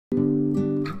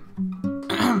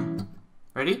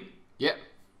Ready? Yep.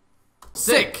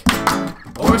 Sick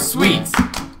or sweet?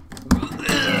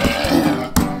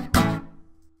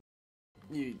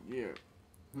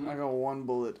 I got one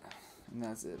bullet, and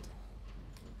that's it.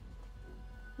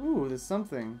 Ooh, there's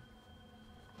something.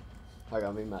 I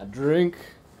got me my drink.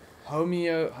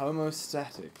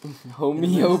 Homostatic.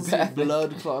 Homeopathic.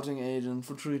 Blood clotting agent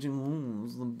for treating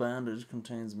wounds. The bandage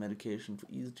contains medication for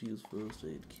easy to use first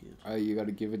aid kit. Oh, you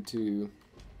gotta give it to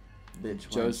Bitch.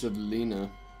 Joseph Lena.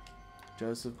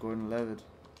 Joseph Gordon-Levitt.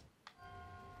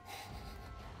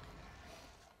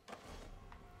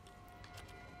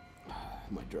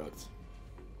 My drugs.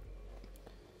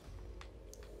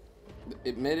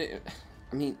 It made it.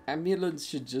 I mean, ambulance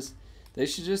should just. They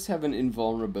should just have an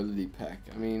invulnerability pack.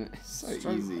 I mean, it's so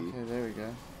easy. Okay, there we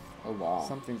go. Oh wow.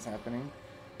 Something's happening.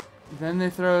 Then they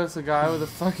throw us a guy with a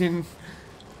fucking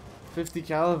 50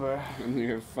 caliber. And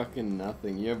you're fucking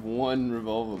nothing. You have one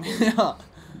revolver bullet. Yeah.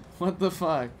 What the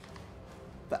fuck?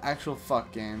 The actual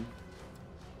fuck game.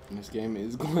 This game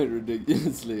is quite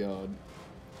ridiculously hard.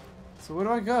 So where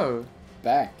do I go?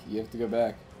 Back. You have to go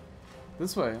back.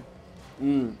 This way.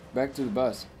 Back to the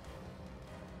bus.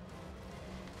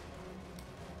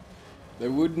 They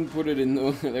wouldn't put it in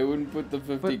the. They wouldn't put the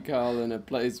 50 cal in a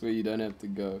place where you don't have to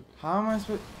go. How am I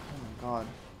supposed? Oh my god.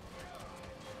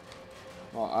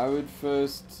 Well, I would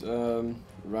first run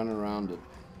around it.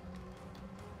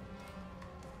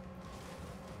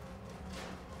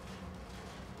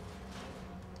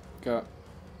 Go.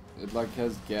 It like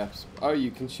has gaps. Oh, you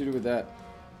can shoot it with that.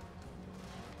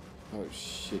 Oh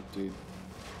shit, dude.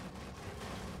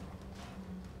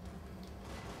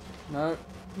 No.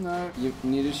 No. You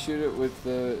need to shoot it with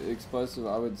the explosive,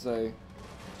 I would say.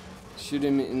 Shoot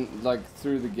him in, like,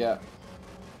 through the gap.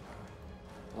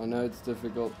 I know it's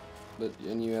difficult, but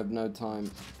and you have no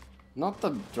time. Not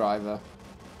the driver.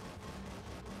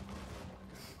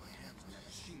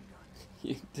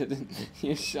 You didn't.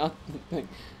 You shot the thing.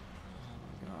 Oh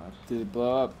my god. Did it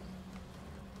blow up?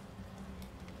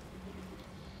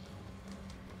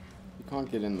 You can't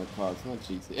get in the car, it's not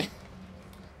GTA.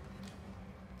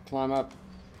 Climb up.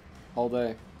 All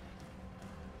day.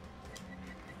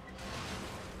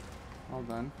 All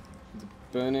done.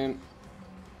 Burn him.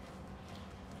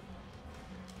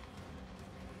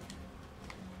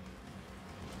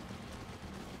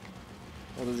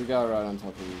 Well, there's a guy right on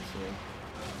top of you,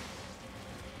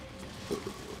 so.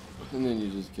 And then you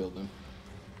just killed him.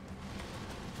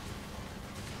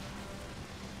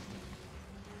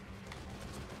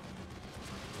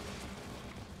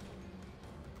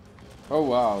 Oh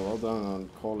wow, well done on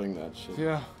calling that shit.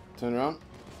 Yeah. Turn around.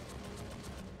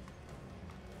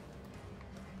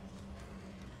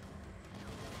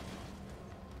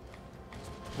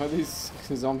 Why are these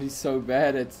zombies so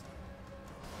bad at...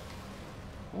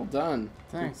 Well done.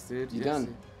 Thanks, dude. You Yes,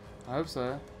 done? I hope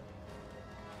so.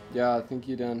 Yeah, I think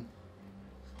you're done.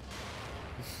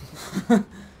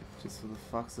 Just for the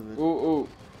fucks of it. Ooh, ooh.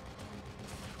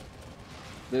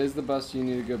 There's the bus you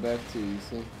need to go back to, you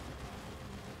see?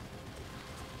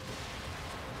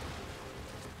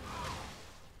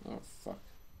 Oh, fuck.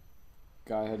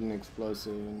 Guy had an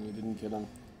explosive and you didn't kill him.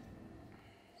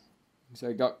 So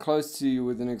he got close to you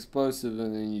with an explosive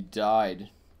and then you died.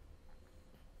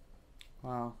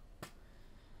 Wow.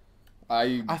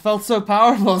 I felt so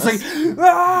powerful. I was like,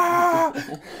 ah!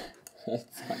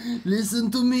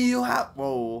 Listen to me, you have.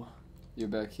 Whoa. You're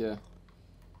back here.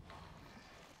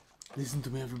 Listen to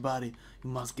me, everybody. You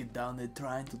must get down there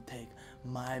trying to take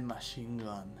my machine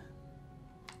gun.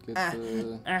 Get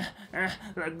the...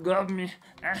 Let go of me.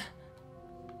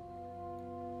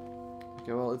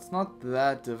 Okay, well, it's not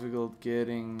that difficult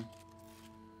getting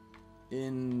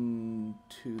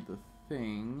into the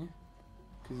thing.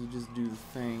 Because you just do the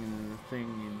thing, and then the thing,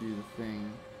 you do the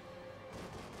thing.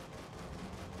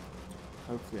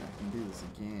 Hopefully I can do this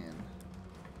again.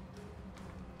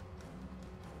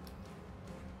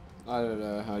 I don't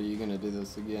know how you're gonna do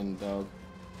this again, dog.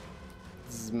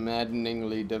 This is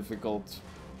maddeningly difficult.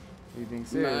 Are you being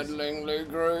serious? Maddeningly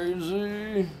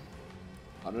crazy.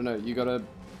 I don't know, you gotta...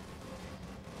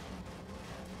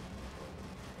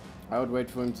 I would wait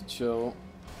for him to chill.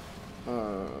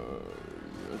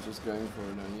 You're just going for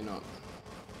it and you're not.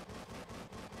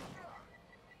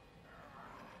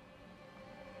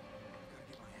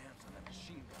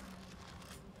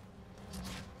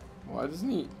 Why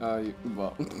doesn't he?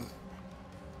 Well.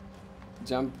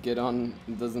 Jump, get on,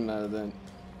 it doesn't matter then.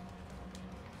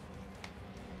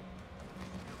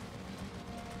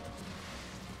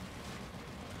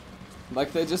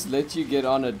 Like they just let you get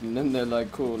on it and then they're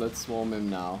like, cool, let's swarm him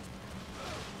now.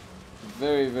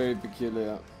 Very, very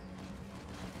peculiar.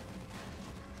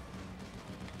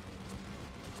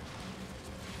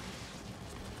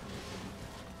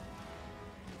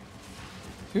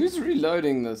 Who's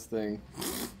reloading this thing?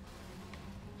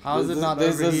 How is it not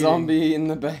There's a overheating? zombie in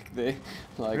the back there.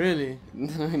 Like, Really?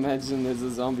 imagine there's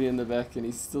a zombie in the back and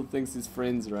he still thinks his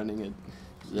friend's running it.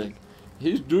 He's like,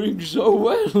 he's doing so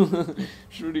well,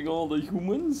 shooting all the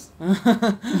humans.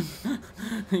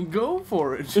 Go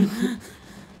for it.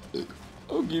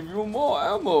 I'll give you more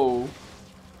ammo.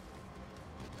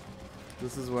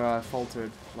 This is where I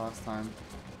faltered last time.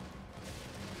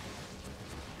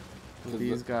 With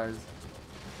these guys.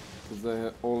 Because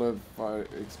they all have fire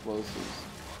explosives.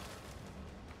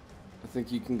 I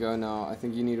think you can go now. I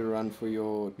think you need to run for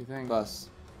your bus.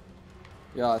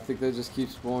 Yeah, I think they just keep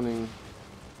spawning.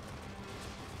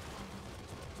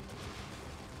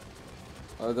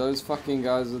 Oh, those fucking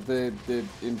guys with their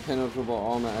impenetrable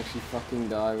armor actually fucking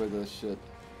die with this shit.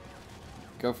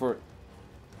 Go for it.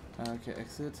 Okay,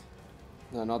 exit.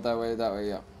 No, not that way,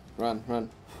 yeah. Run, run.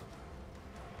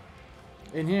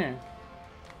 In here.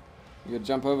 You gotta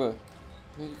jump over.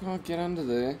 No, you can't get under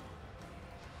there.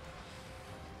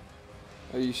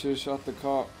 Oh, you should have shot the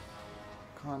car.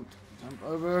 Can't jump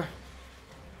over.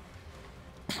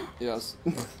 Yes.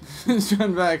 Just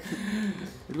run back.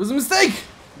 It was a mistake!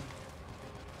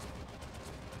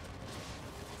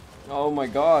 Oh my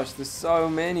gosh, there's so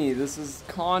many. This is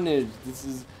carnage. This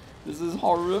is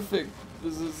horrific.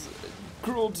 This is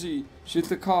cruelty. Shoot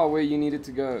the car where you need it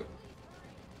to go.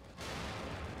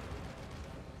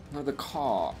 No, the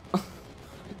car.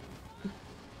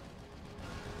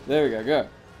 There we go, go.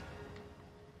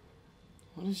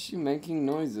 What is she making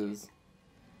noises?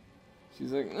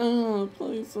 She's like, no,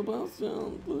 please,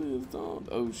 Sebastian, please don't.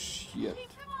 Oh shit.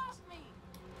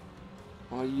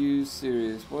 Are you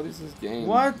serious? What is this game?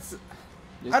 What?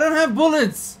 Yes. I don't have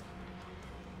bullets!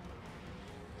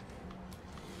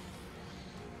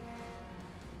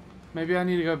 Maybe I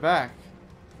need to go back.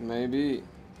 Maybe.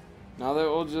 Now they're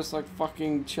all just like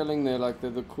fucking chilling there like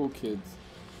they're the cool kids.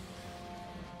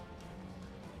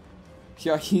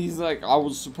 Yeah, he's like, I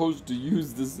was supposed to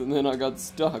use this and then I got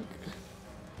stuck.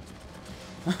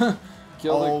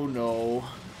 Oh no.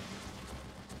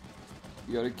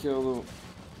 You gotta kill the...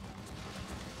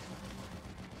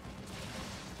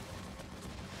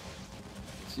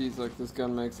 Jeez, like this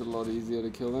gun makes it a lot easier to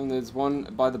kill them. There's one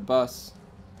by the bus.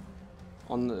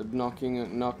 On the knocking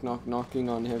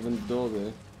on heaven's door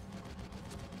there.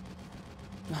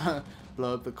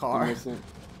 Blow up the car.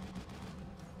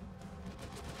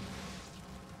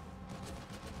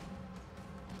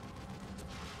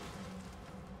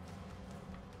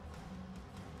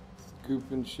 Scoop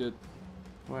and shit.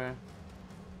 Where?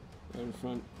 Right in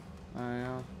front. Oh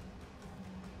yeah.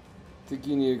 I think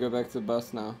you need to go back to the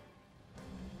bus now.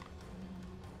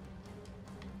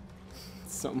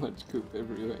 So much goop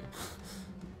everywhere.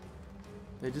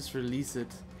 They just release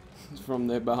it. From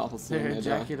their bowels. Their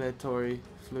ejaculatory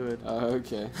fluid. Oh,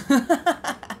 okay.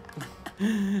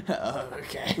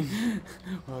 Okay.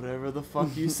 Whatever the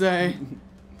fuck you say.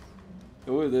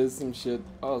 Oh, there's some shit.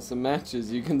 Oh, some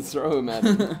matches. You can throw them at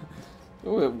them.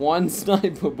 Oh, one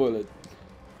sniper bullet.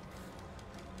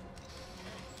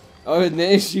 Oh, and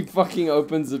there she fucking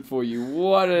opens it for you.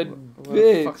 What a bitch. What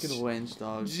a fucking wench,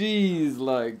 dog. Jeez,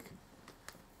 like.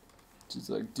 She's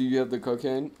like, do you have the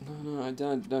cocaine? No, I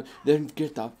don't. No. Then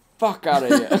get the fuck out of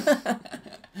here.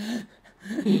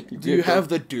 Do you have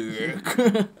the dick?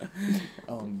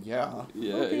 Yeah.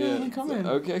 Yeah, okay, yeah. Come in.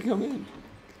 Okay, come in.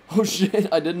 Oh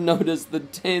shit, I didn't notice the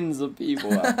tens of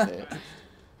people out there.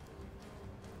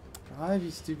 Drive,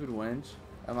 you stupid wench.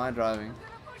 Am I driving?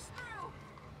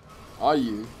 Are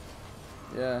you?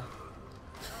 Yeah.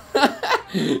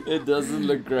 It doesn't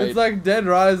look great. It's like Dead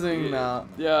Rising now.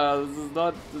 Yeah, this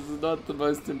is not the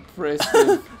most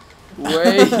impressive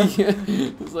way.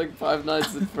 It's like Five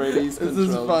Nights at Freddy's. This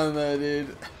is fun though,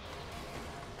 dude.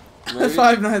 Maybe.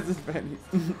 Five Nights at Freddy's.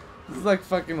 This is like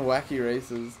fucking wacky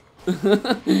races.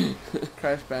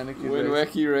 Crash Bandicoot. When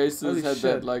Wacky Races Holy had shit.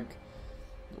 that, like,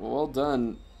 well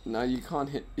done. Now you can't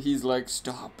hit. He's like,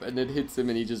 stop, and it hits him,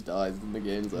 and he just dies, and the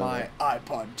game's over. My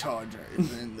iPod charger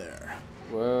is in there.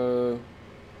 Whoa,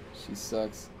 she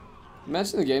sucks.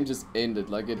 Imagine the game just ended,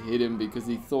 like it hit him because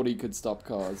he thought he could stop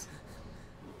cars.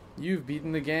 You've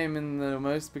beaten the game in the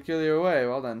most peculiar way.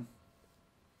 Well done.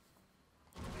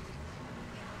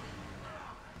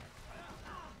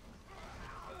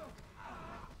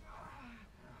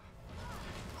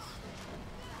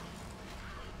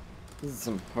 This is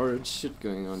some horrid shit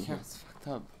going on Yeah, here. it's fucked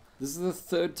up. This is the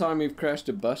third time we've crashed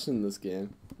a bus in this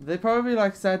game. They probably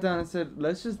like sat down and said,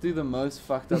 let's just do the most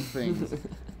fucked up things.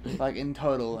 Like in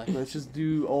total, like let's just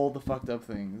do all the fucked up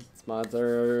things. It's my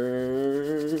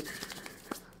turn.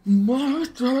 My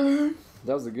turn.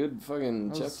 That was a good fucking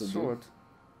That was chapter, short. dude.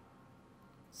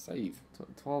 Save.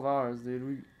 12 hours,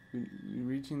 dude. We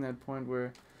reaching that point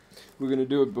where... We're gonna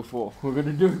do it before. We're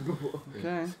gonna do it before.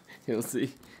 Okay. You'll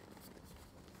see.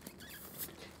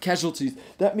 Casualties.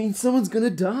 That means someone's gonna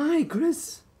die,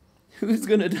 Chris. Who's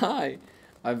gonna die?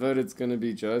 I vote it's gonna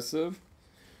be Joseph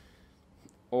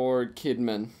or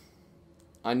Kidman.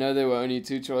 I know there were only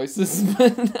 2 choices,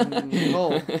 but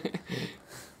No.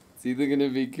 it's either gonna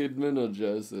be Kidman or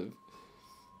Joseph.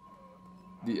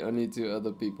 The only 2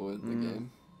 other people in the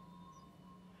game.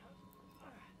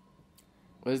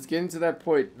 Well, it's getting to that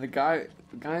point. The guy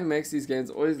who makes these games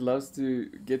always loves to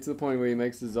get to the point where he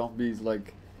makes the zombies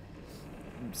like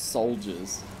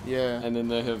soldiers, Yeah. and then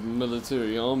they have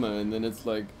military armor, and then it's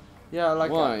like, Yeah,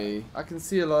 like why? I can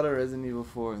see a lot of Resident Evil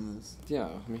 4 in this. Yeah,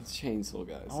 I mean, it's Chainsaw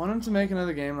guys. I want him to make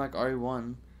another game like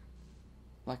RE1.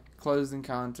 Like closed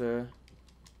encounter.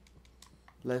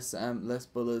 Less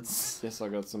bullets. Yes, I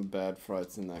got some bad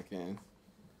frights in that game.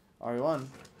 RE1.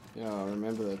 Yeah, I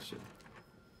remember that shit.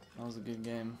 That was a good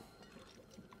game.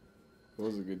 It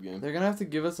was a good game. They're gonna have to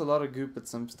give us a lot of goop at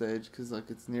some stage, cause like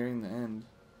it's nearing the end.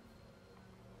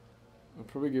 I'll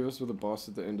probably give us with a boss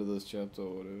at the end of this chapter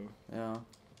or whatever. Yeah.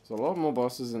 There's a lot more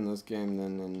bosses in this game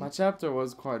than in... My chapter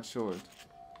was quite short.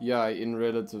 Yeah, in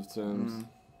relative terms.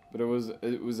 But it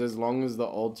was as long as the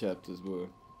old chapters were.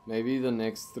 Maybe the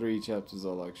next 3 chapters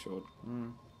are like short.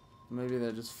 Maybe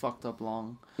they're just fucked up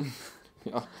long.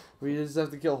 Yeah. We just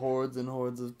have to kill hordes and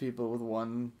hordes of people with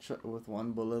one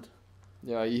bullet.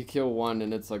 Yeah, you kill one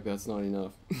and it's like, that's not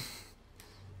enough.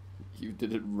 You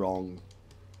did it wrong.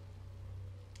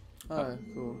 Oh,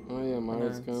 cool. Oh yeah,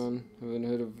 Myra's Nice. gone. Haven't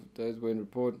heard of Dave's Wayne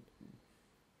report.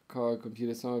 Car,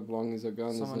 computer, some belongings are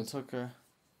gone. Someone took her.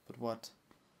 But what?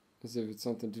 As if it's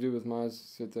something to do with Myers,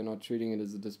 except they're not treating it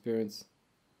as a disappearance.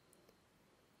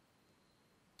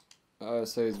 So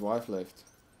his wife left.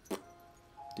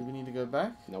 Do we need to go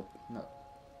back? Nope. No.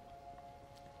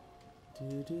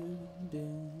 I'm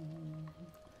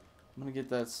gonna get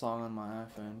that song on my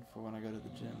iPhone for when I go to the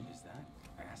gym. Is that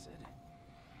acid?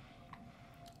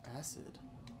 Acid?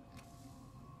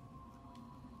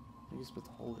 You're supposed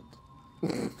to hold it.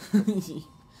 I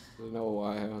don't know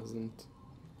why I wasn't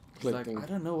It's like, clicking. I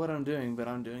don't know what I'm doing, but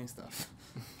I'm doing stuff.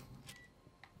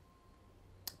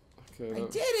 Okay, I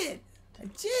did it! I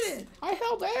did it! I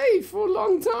held A for a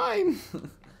long time.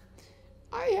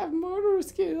 I have murder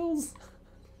skills.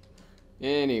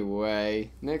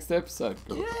 Anyway, next episode.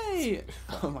 Yay!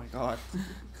 Oh my god.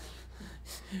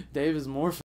 Dave is morphing.